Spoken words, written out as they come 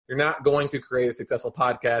You're not going to create a successful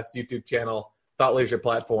podcast, YouTube channel, thought leadership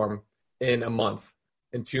platform in a month,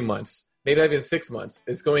 in 2 months, maybe not even 6 months.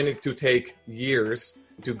 It's going to take years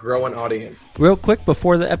to grow an audience. Real quick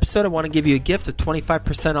before the episode, I want to give you a gift of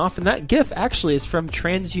 25% off, and that gift actually is from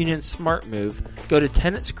TransUnion SmartMove. Go to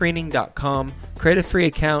tenantscreening.com, create a free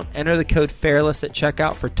account, enter the code FAIRLESS at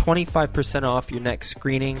checkout for 25% off your next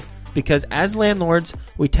screening. Because as landlords,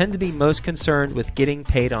 we tend to be most concerned with getting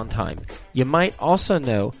paid on time. You might also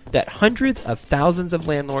know that hundreds of thousands of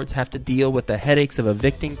landlords have to deal with the headaches of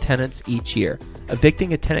evicting tenants each year.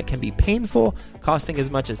 Evicting a tenant can be painful, costing as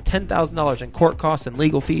much as $10,000 in court costs and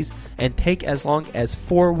legal fees, and take as long as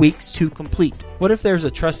 4 weeks to complete. What if there's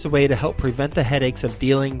a trusted way to help prevent the headaches of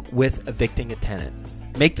dealing with evicting a tenant?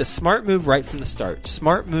 Make the smart move right from the start.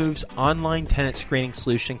 SmartMove's online tenant screening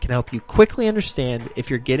solution can help you quickly understand if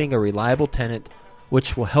you're getting a reliable tenant,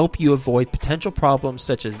 which will help you avoid potential problems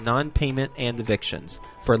such as non-payment and evictions.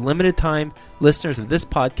 For a limited time, listeners of this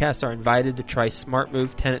podcast are invited to try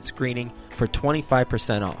SmartMove tenant screening for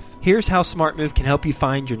 25% off. Here's how SmartMove can help you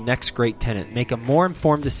find your next great tenant. Make a more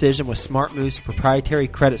informed decision with SmartMove's proprietary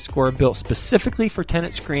credit score built specifically for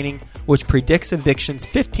tenant screening, which predicts evictions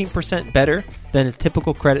 15% better than a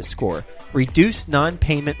typical credit score. Reduce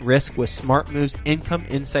non-payment risk with SmartMove's Income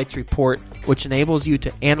Insights report, which enables you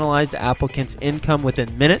to analyze the applicant's income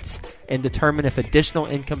within minutes and determine if additional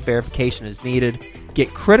income verification is needed.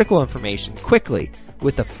 Get critical information quickly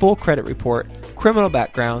with a full credit report, criminal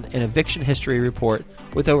background, and eviction history report.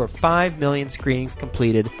 With over 5 million screenings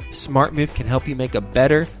completed, SmartMove can help you make a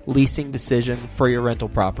better leasing decision for your rental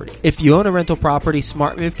property. If you own a rental property,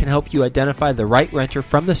 SmartMove can help you identify the right renter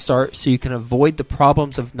from the start so you can avoid the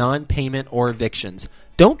problems of non-payment or evictions.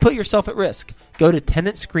 Don't put yourself at risk. Go to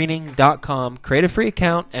tenantscreening.com, create a free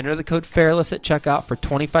account, enter the code FAIRLESS at checkout for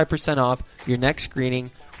 25% off your next screening.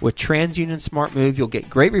 With TransUnion SmartMove, you'll get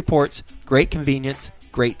great reports, great convenience,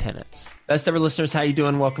 great tenants. Best ever listeners, how you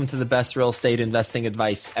doing? Welcome to the Best Real Estate Investing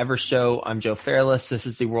Advice Ever show. I'm Joe Fairless. This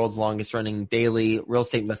is the world's longest running daily real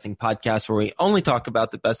estate investing podcast where we only talk about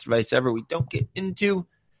the best advice ever. We don't get into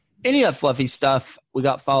any of that fluffy stuff. We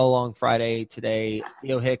got Follow Along Friday today.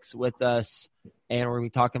 Theo Hicks with us, and we're going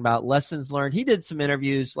to be talking about lessons learned. He did some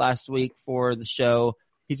interviews last week for the show.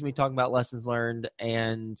 He's going to be talking about lessons learned,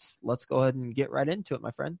 and let's go ahead and get right into it,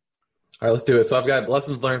 my friend. All right, let's do it. So I've got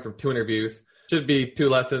lessons learned from 2 interviews. Should be 2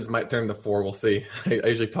 lessons, might turn to 4. We'll see. I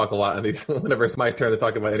usually talk a lot on these. Whenever it's my turn to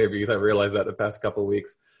talk about interviews, I realized that the past couple of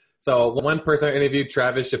weeks. So one person I interviewed,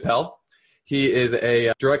 Travis Chappell. He is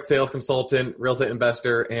a direct sales consultant, real estate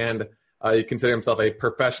investor, and he considers himself a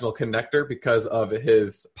professional connector because of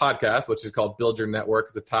his podcast, which is called Build Your Network.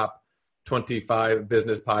 It's a top 25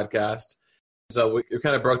 business podcast. So we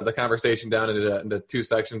kind of broke the conversation down into 2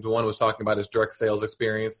 sections. One was talking about his direct sales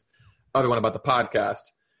experience. Other one about the podcast.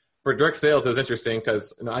 For direct sales, it was interesting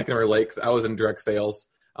because I can relate because I was in direct sales.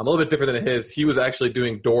 A little bit different than his. He was actually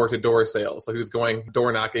doing door-to-door sales. So he was going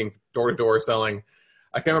door knocking, door-to-door selling.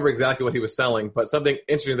 I can't remember exactly what he was selling, but something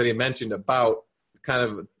interesting that he mentioned about kind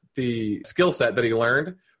of the skill set that he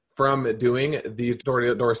learned from doing these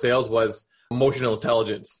door-to-door sales was emotional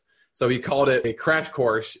intelligence. So he called it a crash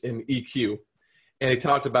course in EQ. And he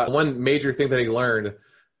talked about one major thing that he learned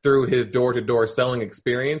through his door-to-door selling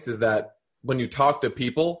experience is that when you talk to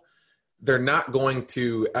people, they're not going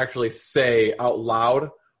to actually say out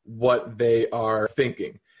loud what they are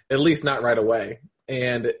thinking, at least not right away.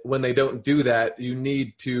 And when they don't do that, you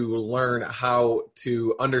need to learn how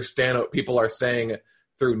to understand what people are saying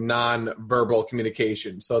through non-verbal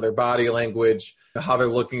communication. So their body language, how they're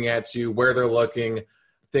looking at you, where they're looking,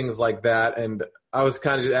 things like that. And I was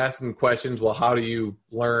kind of just asking questions, well, how do you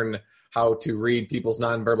learn how to read people's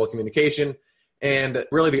nonverbal communication? And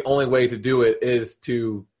really the only way to do it is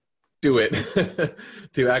to do it,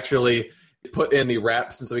 to actually put in the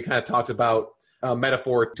reps. And so we kind of talked about a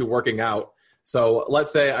metaphor to working out. So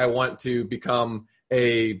let's say I want to become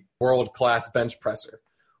a world-class bench presser.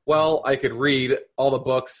 Well, I could read all the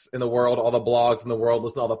books in the world, all the blogs in the world,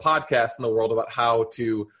 listen to all the podcasts in the world about how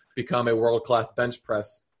to become a world-class bench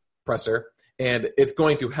presser. And it's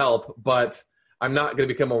going to help, but I'm not going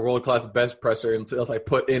to become a world-class bench presser until I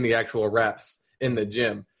put in the actual reps in the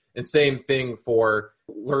gym. And same thing for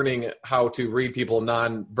learning how to read people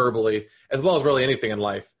non-verbally, as well as really anything in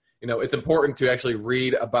life. You know, it's important to actually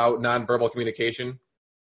read about nonverbal communication,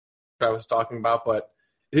 I was talking about, but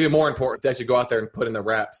it's even more important to actually go out there and put in the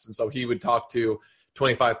reps. And so he would talk to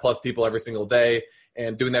 25 plus people every single day.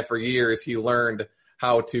 And doing that for years, he learned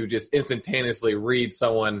how to just instantaneously read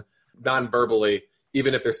someone non-verbally,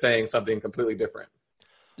 even if they're saying something completely different.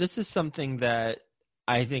 This is something that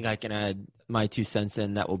I think I can add my 2 cents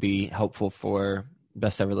in that will be helpful for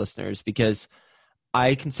Best Ever listeners, because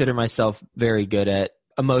I consider myself very good at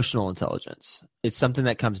emotional intelligence. It's something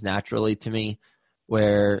that comes naturally to me,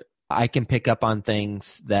 where I can pick up on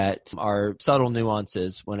things that are subtle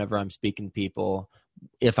nuances whenever I'm speaking to people,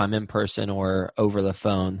 if I'm in person or over the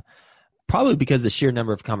phone, probably because the sheer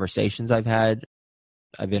number of conversations I've had.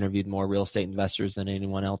 I've interviewed more real estate investors than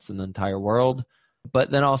anyone else in the entire world,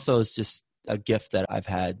 but then also it's just a gift that I've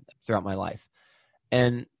had throughout my life.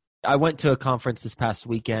 And I went to a conference this past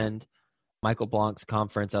weekend, Michael Blanc's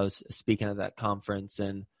conference. I was speaking at that conference,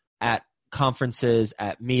 and at conferences,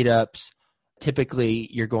 at meetups, typically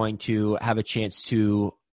you're going to have a chance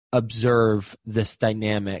to observe this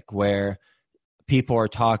dynamic where people are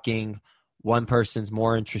talking, one person's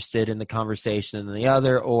more interested in the conversation than the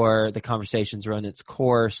other, or the conversation's run its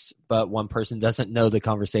course, but one person doesn't know the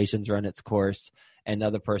conversation's run its course, and the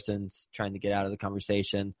other person's trying to get out of the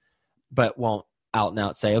conversation, but won't out and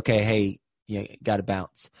out say, okay, hey, you got to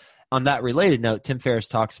bounce. On that related note, Tim Ferriss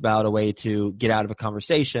talks about a way to get out of a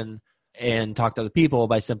conversation and talk to other people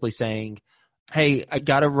by simply saying, hey, I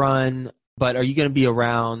got to run, but are you going to be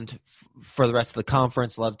around for the rest of the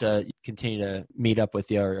conference? Love to continue to meet up with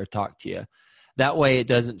you or talk to you. That way it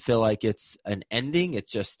doesn't feel like it's an ending.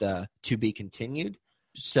 It's just to be continued.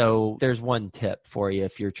 So there's one tip for you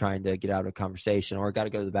if you're trying to get out of a conversation or got to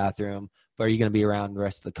go to the bathroom, but are you going to be around the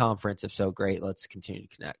rest of the conference? If so, great, let's continue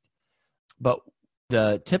to connect. But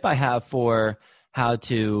the tip I have for how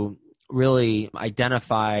to really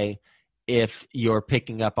identify if you're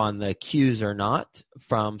picking up on the cues or not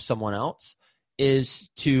from someone else is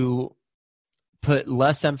to put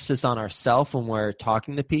less emphasis on ourselves when we're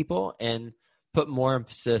talking to people and put more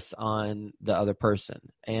emphasis on the other person.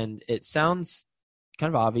 And it sounds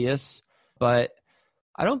kind of obvious, but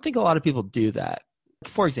I don't think a lot of people do that.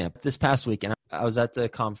 For example, this past weekend, I was at the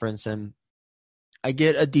conference and I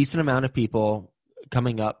get a decent amount of people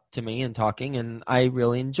coming up to me and talking, and I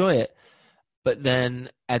really enjoy it. But then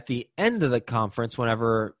at the end of the conference,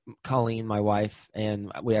 whenever Colleen, my wife,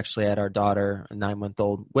 and we actually had our daughter, a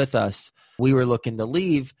 9-month-old, with us, we were looking to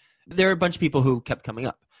leave. There were a bunch of people who kept coming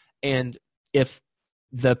up. And if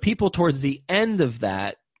the people towards the end of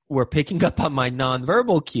that were picking up on my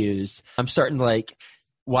nonverbal cues, I'm starting to like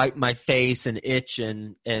wipe my face and itch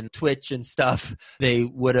and twitch and stuff. They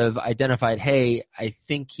would have identified, hey, I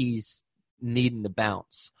think he's needing to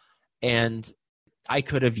bounce. And I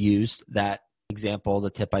could have used that example, the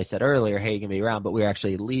tip I said earlier, hey, you can be around, but we were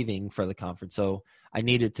actually leaving for the conference. So I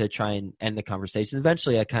needed to try and end the conversation.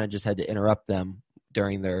 Eventually, I kind of just had to interrupt them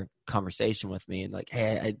during their conversation with me and like,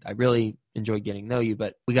 hey, I really enjoyed getting to know you,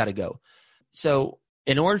 but we got to go. So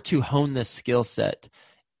in order to hone this skill set,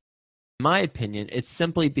 in my opinion, it's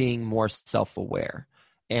simply being more self-aware.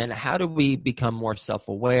 And how do we become more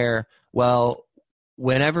self-aware? Well,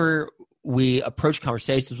 whenever we approach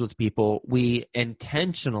conversations with people, we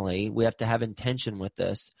have to have intention with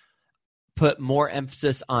this, put more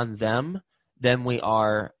emphasis on them than we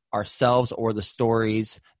are ourselves or the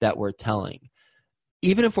stories that we're telling.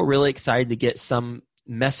 Even if we're really excited to get some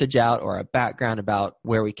message out or a background about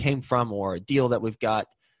where we came from or a deal that we've got,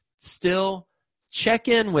 still check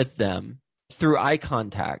in with them through eye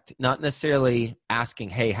contact, not necessarily asking,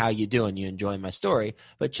 hey, how you doing? You enjoying my story?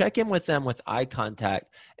 But check in with them with eye contact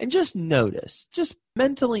and just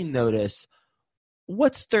mentally notice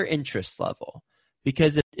what's their interest level.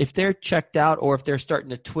 Because if they're checked out or if they're starting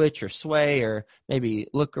to twitch or sway or maybe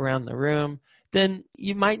look around the room, then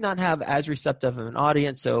you might not have as receptive of an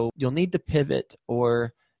audience. So you'll need to pivot,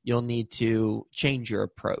 or you'll need to change your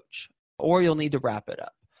approach, or you'll need to wrap it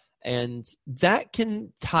up. And that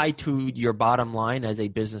can tie to your bottom line as a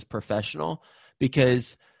business professional,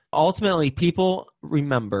 because ultimately people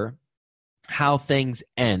remember how things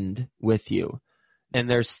end with you. And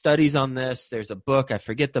there's studies on this. There's a book, I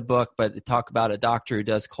forget the book, but they talk about a doctor who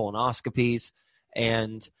does colonoscopies,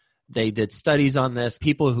 and they did studies on this.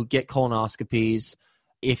 People who get colonoscopies,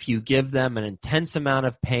 if you give them an intense amount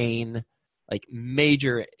of pain, like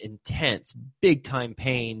major, intense, big time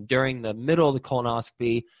pain during the middle of the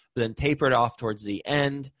colonoscopy, but then taper it off towards the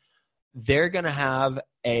end, they're going to have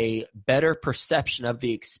a better perception of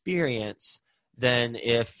the experience than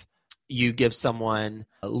if you give someone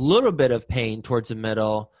a little bit of pain towards the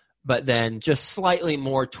middle, but then just slightly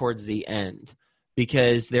more towards the end,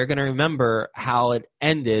 because they're going to remember how it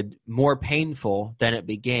ended more painful than it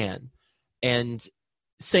began. And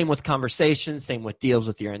same with conversations, same with deals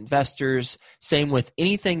with your investors, same with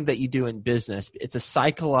anything that you do in business. It's a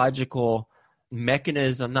psychological but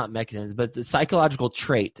the psychological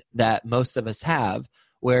trait that most of us have,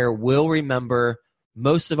 where we'll remember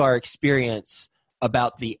most of our experience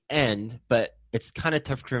about the end, but it's kind of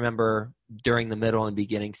tough to remember during the middle and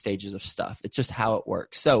beginning stages of stuff. It's just how it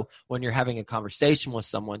works. So when you're having a conversation with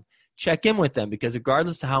someone, check in with them, because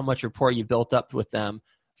regardless of how much rapport you built up with them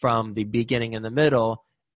from the beginning and the middle,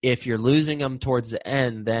 if you're losing them towards the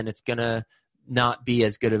end, then it's going to not be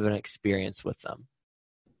as good of an experience with them.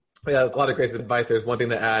 Yeah, a lot of great advice. There's one thing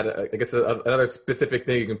to add. I guess another specific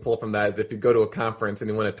thing you can pull from that is if you go to a conference and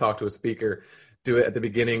you want to talk to a speaker, do it at the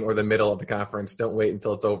beginning or the middle of the conference. Don't wait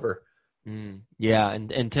until it's over. Yeah,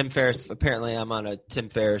 and Tim Ferriss, apparently I'm on a Tim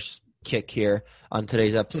Ferriss kick here on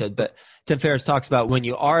today's episode, but Tim Ferriss talks about when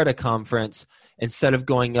you are at a conference, instead of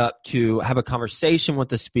going up to have a conversation with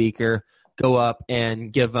the speaker, go up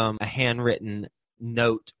and give them a handwritten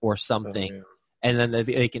note or something. Oh, yeah. And then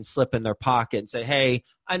they can slip in their pocket and say, hey,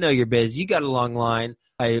 I know you're busy. You got a long line.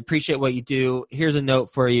 I appreciate what you do. Here's a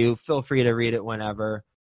note for you. Feel free to read it whenever.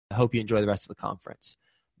 I hope you enjoy the rest of the conference.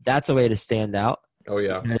 That's a way to stand out. Oh,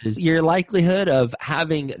 yeah. Your likelihood of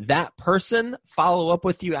having that person follow up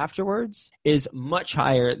with you afterwards is much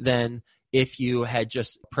higher than if you had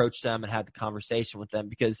just approached them and had the conversation with them,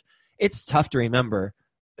 because it's tough to remember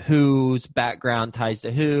whose background ties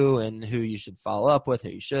to who and who you should follow up with, who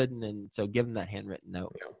you shouldn't. And so give them that handwritten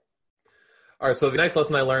note. Yeah. All right. So the next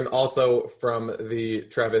lesson I learned also from the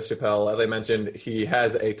Travis Chappell, as I mentioned, he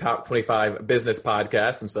has a top 25 business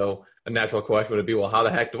podcast. And so a natural question would be, well, how the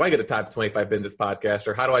heck do I get a top 25 business podcast,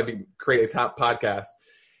 or how do I create a top podcast?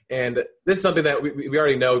 And this is something that we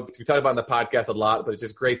already know. We talk about in the podcast a lot, but it's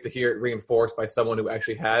just great to hear it reinforced by someone who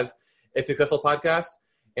actually has a successful podcast.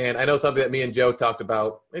 And I know something that me and Joe talked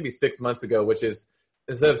about maybe 6 months ago, which is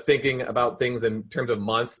instead of thinking about things in terms of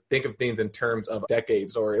months, think of things in terms of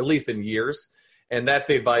decades, or at least in years. And that's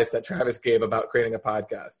the advice that Travis gave about creating a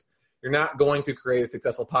podcast. You're not going to create a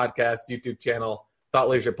successful podcast, YouTube channel, thought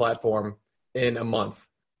leadership platform in a month,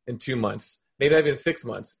 in 2 months, maybe not even 6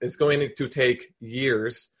 months. It's going to take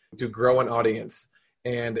years to grow an audience.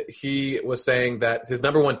 And he was saying that his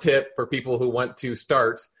number one tip for people who want to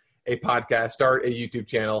start a podcast, start a YouTube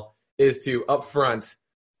channel, is to upfront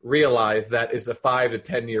realize that it's a 5 to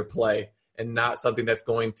 10 year play and not something that's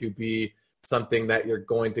going to be something that you're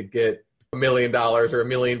going to get $1 million or 1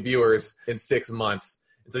 million viewers in 6 months.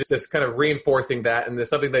 And so it's just kind of reinforcing that. And there's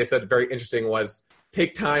something they said very interesting was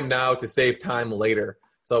take time now to save time later.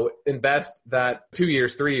 So invest that 2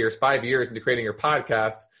 years, 3 years, 5 years into creating your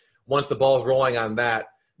podcast. Once the ball is rolling on that,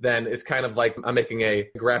 then it's kind of like I'm making a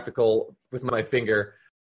graphical with my finger.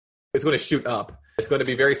 It's going to shoot up. It's going to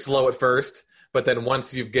be very slow at first, but then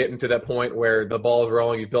once you get into that point where the ball is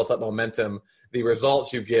rolling, you've built up momentum, the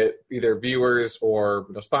results you get, either viewers or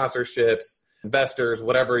sponsorships, investors,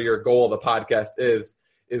 whatever your goal of a podcast is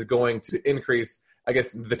going to increase. I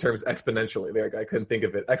guess the term is exponentially. There, I couldn't think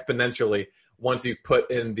of it. Exponentially once you've put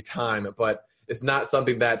in the time, but it's not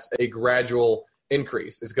something that's a gradual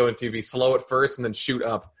increase. It's going to be slow at first and then shoot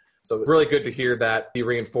up. So it's really good to hear that be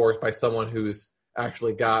reinforced by someone who's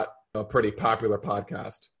actually got a pretty popular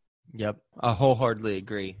podcast. Yep. I wholeheartedly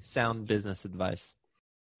agree. Sound business advice.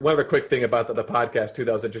 One other quick thing about the podcast too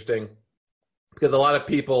that was interesting, because a lot of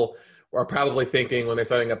people are probably thinking when they're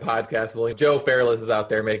starting a podcast, well, Joe Fairless is out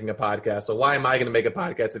there making a podcast, so why am I going to make a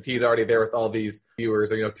podcast if he's already there with all these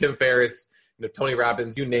viewers? Or Tim Ferriss, Tony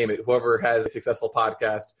Robbins, you name it, whoever has a successful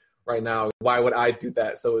podcast right now, why would I do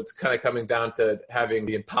that? So it's kind of coming down to having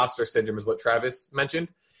the imposter syndrome is what Travis mentioned.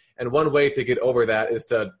 And one way to get over that is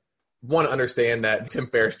to understand that Tim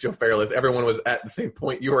Ferriss, Joe Fairless, everyone was at the same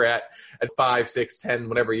point you were at 5, 6, 10,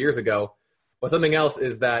 whatever years ago. But something else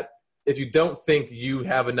is that if you don't think you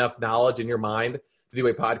have enough knowledge in your mind to do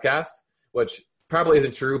a podcast, which probably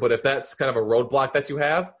isn't true, but if that's kind of a roadblock that you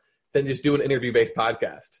have, then just do an interview-based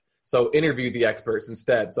podcast. So interview the experts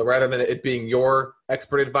instead. So rather than it being your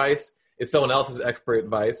expert advice, it's someone else's expert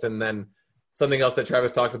advice. And then something else that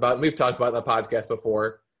Travis talked about, and we've talked about in the podcast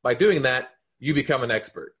before, by doing that, you become an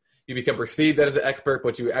expert. You become perceived as an expert,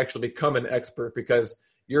 but you actually become an expert because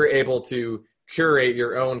you're able to curate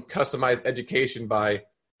your own customized education by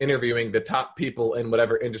interviewing the top people in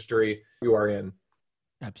whatever industry you are in.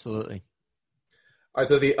 Absolutely. All right,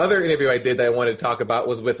 so the other interview I did that I wanted to talk about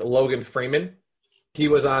was with Logan Freeman. He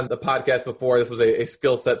was on the podcast before. This was a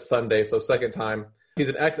Skill Set Sunday, so second time. He's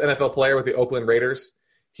an ex-NFL player with the Oakland Raiders.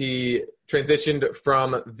 He transitioned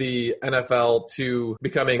from the NFL to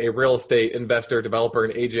becoming a real estate investor, developer,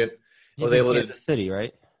 and agent. He's in Kansas City,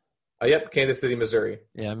 right? Yep, Kansas City, Missouri.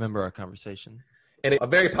 Yeah, I remember our conversation. And a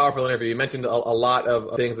very powerful interview. He mentioned a lot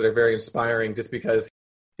of things that are very inspiring just because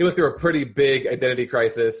he went through a pretty big identity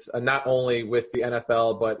crisis, not only with the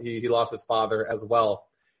NFL, but he lost his father as well.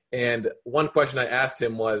 And one question I asked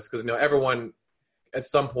him was, because everyone at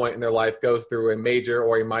some point in their life goes through a major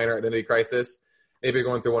or a minor identity crisis. maybe you're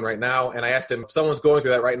going through one right now. And I asked him, if someone's going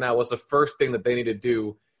through that right now, what's the first thing that they need to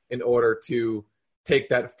do in order to take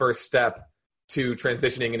that first step to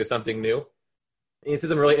transitioning into something new? And he said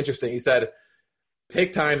something really interesting. He said,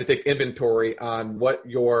 take time to take inventory on what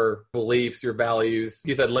your beliefs, your values,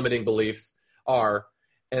 he said limiting beliefs are,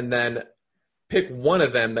 and then pick one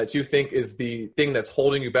of them that you think is the thing that's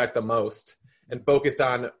holding you back the most and focused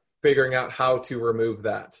on figuring out how to remove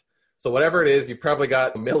that. So whatever it is, you probably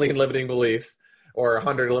got 1 million limiting beliefs or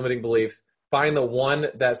 100 limiting beliefs. Find the one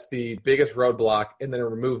that's the biggest roadblock and then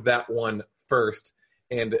remove that one first.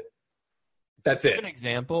 And that's it. An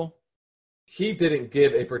example? He didn't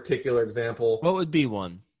give a particular example. What would be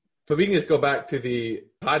one? So we can just go back to the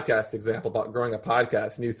podcast example about growing a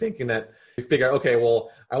podcast and you thinking that you figure out, okay,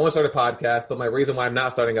 well, I want to start a podcast, but my reason why I'm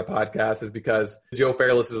not starting a podcast is because the Joe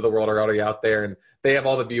Fairlesses of the world are already out there and they have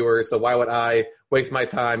all the viewers. So why would I waste my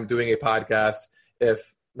time doing a podcast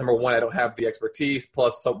if, number one, I don't have the expertise,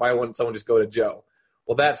 plus so why wouldn't someone just go to Joe?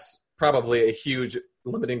 Well, that's probably a huge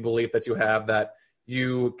limiting belief that you have, that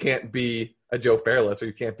you can't be a Joe Fairless or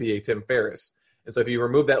you can't be a Tim Ferriss. And so if you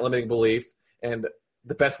remove that limiting belief, and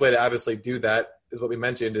the best way to obviously do that is what we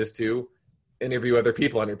mentioned, is to interview other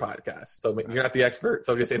people on your podcast. So you're not the expert,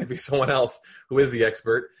 so just interview someone else who is the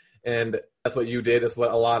expert. And that's what you did. It's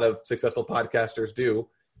what a lot of successful podcasters do.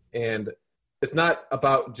 And it's not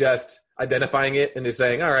about just identifying it and just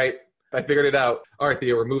saying, all right, I figured it out. All right,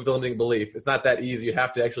 Theo, remove the limiting belief. It's not that easy. You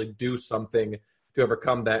have to actually do something to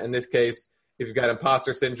overcome that. In this case, if you've got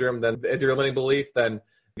imposter syndrome, then as your limiting belief, then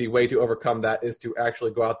the way to overcome that is to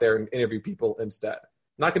actually go out there and interview people instead.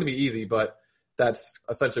 Not going to be easy, but that's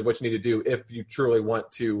essentially what you need to do if you truly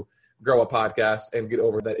want to grow a podcast and get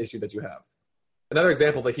over that issue that you have. Another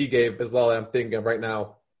example that he gave as well that I'm thinking of right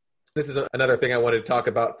now, this is another thing I wanted to talk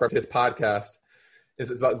about from his podcast,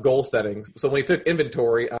 is about goal setting. So when he took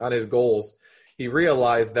inventory on his goals, he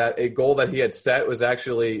realized that a goal that he had set was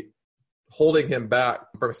actually holding him back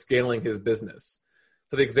from scaling his business.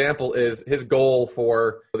 So the example is his goal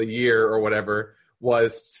for the year or whatever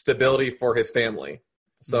was stability for his family.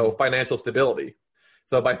 So financial stability.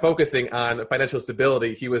 So by focusing on financial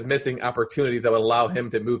stability, he was missing opportunities that would allow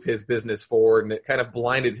him to move his business forward. And it kind of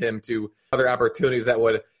blinded him to other opportunities that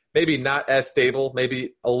would maybe not as stable,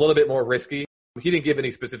 maybe a little bit more risky. He didn't give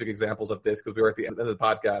any specific examples of this because we were at the end of the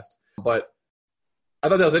podcast. But I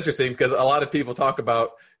thought that was interesting because a lot of people talk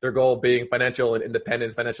about their goal being financial and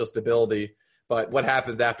independence, financial stability. But what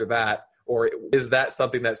happens after that? Or is that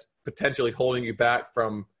something that's potentially holding you back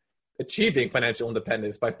from achieving financial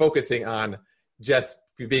independence by focusing on just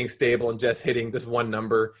being stable and just hitting this one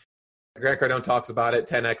number? Grant Cardone talks about it,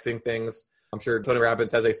 10xing things. I'm sure Tony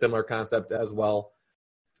Robbins has a similar concept as well.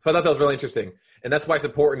 So I thought that was really interesting. And that's why it's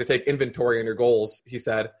important to take inventory on your goals, he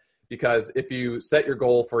said, because if you set your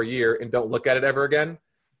goal for a year and don't look at it ever again,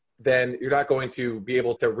 then you're not going to be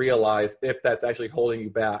able to realize if that's actually holding you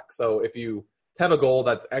back. So if you have a goal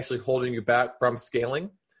that's actually holding you back from scaling,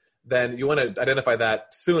 then you want to identify that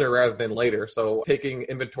sooner rather than later. So taking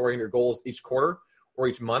inventory on your goals each quarter or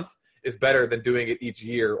each month is better than doing it each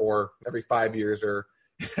year or every 5 years, or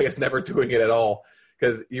I guess never doing it at all,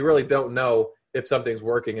 because you really don't know if something's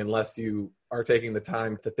working unless you are taking the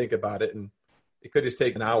time to think about it. And it could just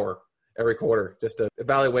take an hour every quarter just to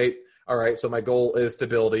evaluate, all right, so my goal is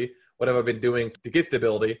stability. What have I been doing to get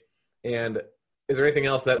stability? And is there anything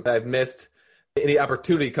else that I've missed? Any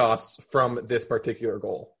opportunity costs from this particular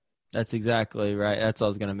goal? That's exactly right. That's what I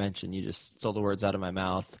was going to mention. You just stole the words out of my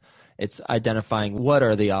mouth. It's identifying what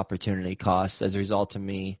are the opportunity costs as a result of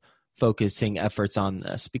me focusing efforts on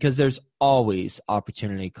this, because there's always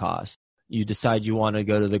opportunity costs. You decide you want to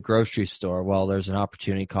go to the grocery store. Well, there's an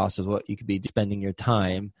opportunity cost of what you could be spending your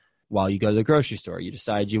time while you go to the grocery store. You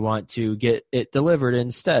decide you want to get it delivered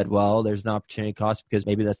instead. Well, there's an opportunity cost because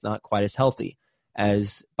maybe that's not quite as healthy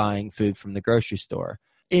as buying food from the grocery store.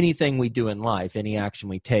 Anything we do in life, any action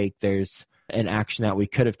we take, there's an action that we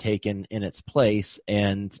could have taken in its place,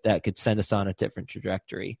 and that could send us on a different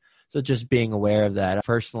trajectory. So just being aware of that.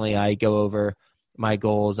 Personally, I go over my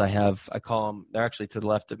goals. I call them, they're actually to the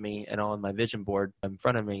left of me and on my vision board in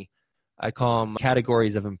front of me. I call them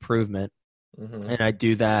categories of improvement. Mm-hmm. And I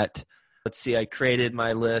do that. Let's see, I created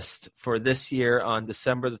my list for this year on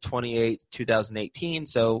December the 28th, 2018.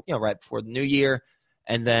 So, right before the new year.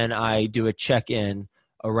 And then I do a check-in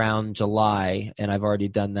around July, and I've already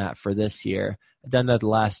done that for this year. I've done that the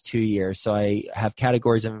last 2 years. So I have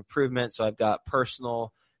categories of improvement. So I've got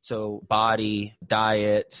personal, so body,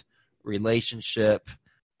 diet, relationship,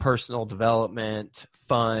 personal development,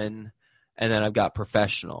 fun, and then I've got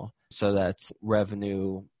professional. So that's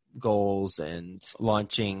revenue goals and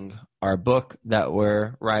launching our book that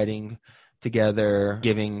we're writing, together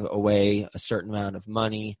giving away a certain amount of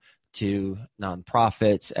money to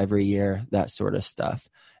nonprofits every year, that sort of stuff.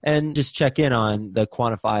 And just check in on the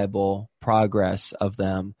quantifiable progress of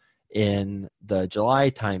them in the July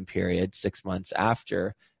time period, 6 months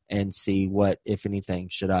after, and see what, if anything,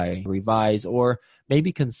 should I revise or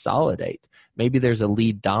maybe consolidate. Maybe there's a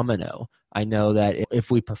lead domino. I know that if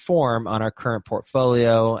we perform on our current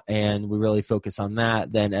portfolio and we really focus on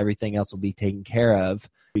that, then everything else will be taken care of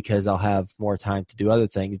because I'll have more time to do other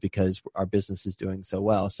things because our business is doing so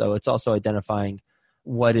well. So it's also identifying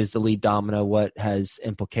what is the lead domino, what has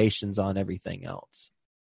implications on everything else.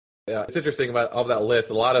 Yeah, it's interesting about all that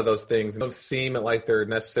list. A lot of those things don't seem like they're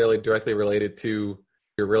necessarily directly related to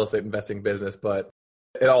your real estate investing business, but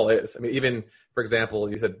it all is. I mean, even, for example,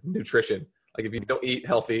 you said nutrition. Like if you don't eat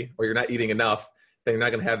healthy or you're not eating enough, then you're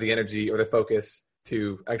not going to have the energy or the focus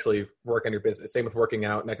to actually work on your business. Same with working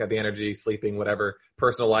out, not got the energy, sleeping, whatever,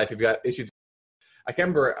 personal life. You've got issues. I can't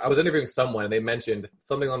remember, I was interviewing someone and they mentioned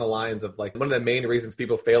something on the lines of like, one of the main reasons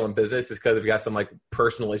people fail in business is because they've got some like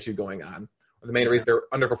personal issue going on. Or the main reason they're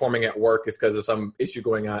underperforming at work is because of some issue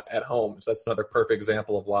going on at home. So that's another perfect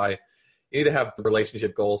example of why you need to have the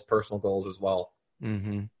relationship goals, personal goals as well.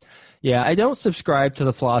 Mm-hmm. Yeah, I don't subscribe to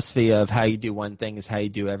the philosophy of how you do one thing is how you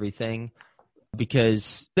do everything,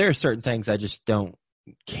 because there are certain things I just don't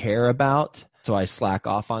care about. So I slack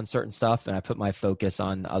off on certain stuff and I put my focus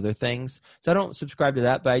on other things. So I don't subscribe to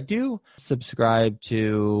that, but I do subscribe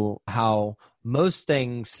to how most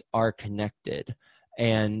things are connected.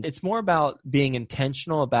 And it's more about being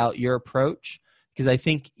intentional about your approach, because I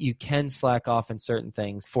think you can slack off in certain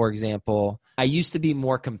things. For example, I used to be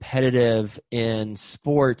more competitive in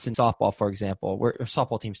sports and softball, for example. Our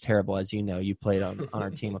softball team's terrible, as you know. You played on our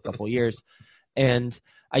team a couple of years. And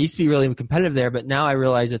I used to be really competitive there, but now I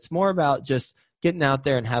realize it's more about just getting out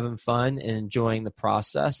there and having fun and enjoying the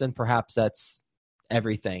process. And perhaps that's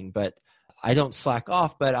everything. But I don't slack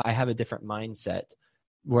off, but I have a different mindset.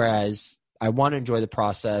 Whereas I want to enjoy the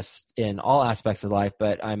process in all aspects of life,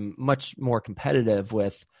 but I'm much more competitive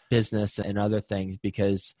with business and other things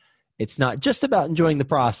because it's not just about enjoying the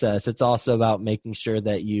process. It's also about making sure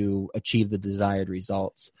that you achieve the desired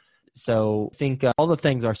results. So I think all the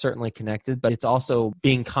things are certainly connected, but it's also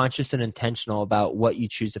being conscious and intentional about what you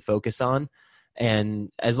choose to focus on. And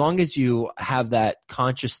as long as you have that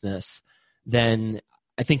consciousness, then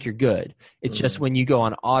I think you're good. It's just when you go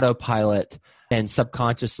on autopilot and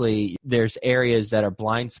subconsciously there's areas that are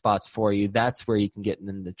blind spots for you, that's where you can get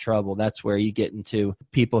into trouble. That's where you get into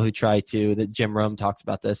people who try to, that Jim Rome talks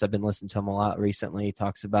about this. I've been listening to him a lot recently. He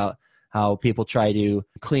talks about how people try to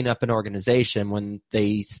clean up an organization when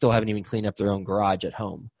they still haven't even cleaned up their own garage at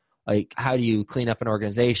home. Like, how do you clean up an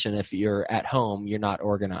organization if you're at home, you're not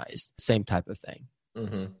organized? Same type of thing.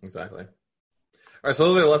 Exactly. All right, so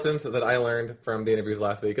those are the lessons that I learned from the interviews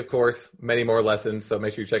last week. Of course, many more lessons, so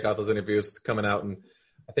make sure you check out those interviews coming out in,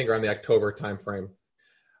 I think, around the October timeframe.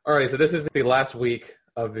 All right, so this is the last week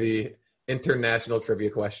of the international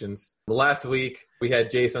trivia questions. Last week, we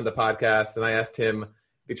had Jason on the podcast, and I asked him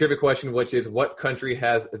the trivia question, which is, what country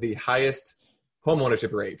has the highest home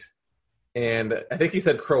ownership rate? And I think he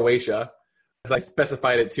said Croatia, because I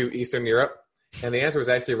specified it to Eastern Europe, and the answer was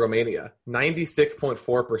actually Romania,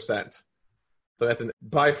 96.4%. So that's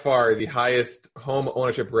by far the highest home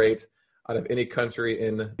ownership rate out of any country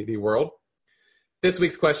in the world. This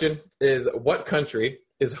week's question is, what country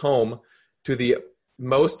is home to the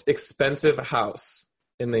most expensive house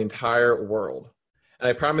in the entire world? And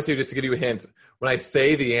I promise you, just to give you a hint, when I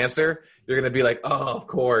say the answer, you're going to be like, oh, of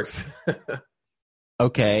course.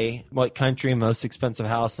 Okay. What country, most expensive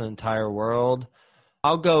house in the entire world?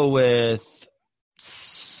 I'll go with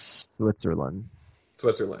Switzerland.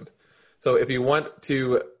 Switzerland. So if you want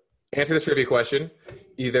to answer this trivia question,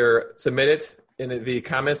 either submit it in the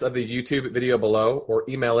comments of the YouTube video below or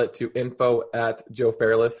email it to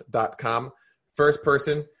info@joefairless.com. First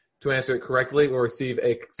person to answer it correctly will receive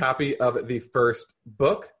a copy of the first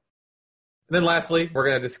book. And then lastly, we're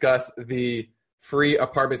going to discuss the free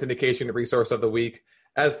apartment syndication resource of the week.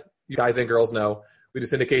 As you guys and girls know, we do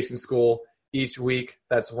syndication school each week.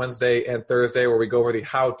 That's Wednesday and Thursday, where we go over the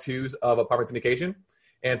how-tos of apartment syndication.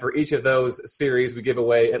 And for each of those series, we give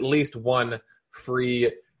away at least one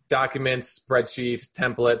free document, spreadsheet,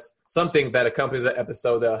 template, something that accompanies the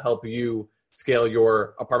episode that will help you scale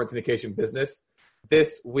your apartment syndication business.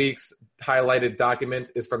 This week's highlighted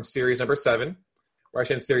document is from series number 7. We're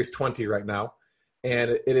actually in series 20 right now.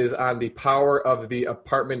 And it is on the power of the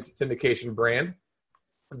apartment syndication brand.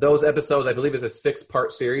 Those episodes, I believe, is a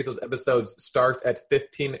 6-part series. Those episodes start at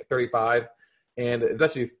 1535. And it's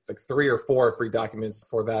actually like 3 or 4 free documents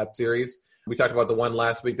for that series. We talked about the one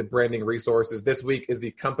last week, the branding resources. This week is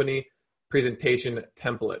the company presentation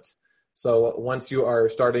template. So once you are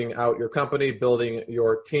starting out your company, building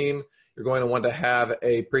your team, you're going to want to have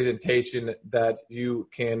a presentation that you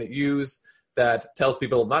can use that tells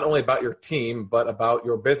people not only about your team, but about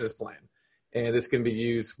your business plan. And this can be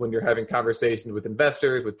used when you're having conversations with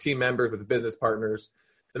investors, with team members, with business partners.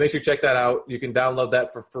 So make sure you check that out. You can download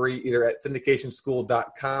that for free either at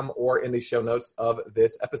syndicationschool.com or in the show notes of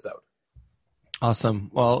this episode. Awesome.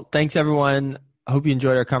 Well, thanks, everyone. I hope you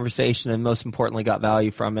enjoyed our conversation and most importantly got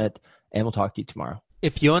value from it. And we'll talk to you tomorrow.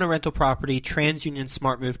 If you own a rental property, TransUnion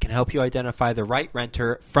SmartMove can help you identify the right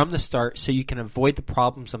renter from the start so you can avoid the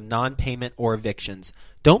problems of non-payment or evictions.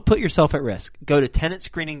 Don't put yourself at risk. Go to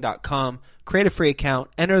tenantscreening.com, create a free account,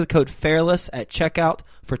 enter the code FAIRLESS at checkout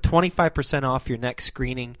for 25% off your next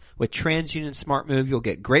screening. With TransUnion SmartMove, you'll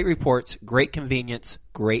get great reports, great convenience,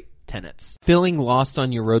 great tenants. Feeling lost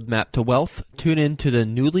on your roadmap to wealth? Tune in to the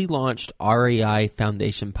newly launched REI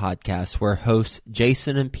Foundation podcast, where hosts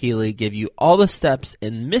Jason and Peely give you all the steps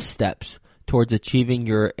and missteps towards achieving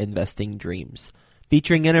your investing dreams.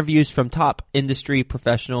 Featuring interviews from top industry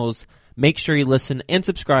professionals, make sure you listen and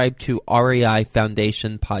subscribe to REI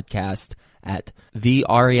Foundation podcast at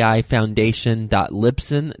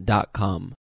thereifoundation.libsyn.com.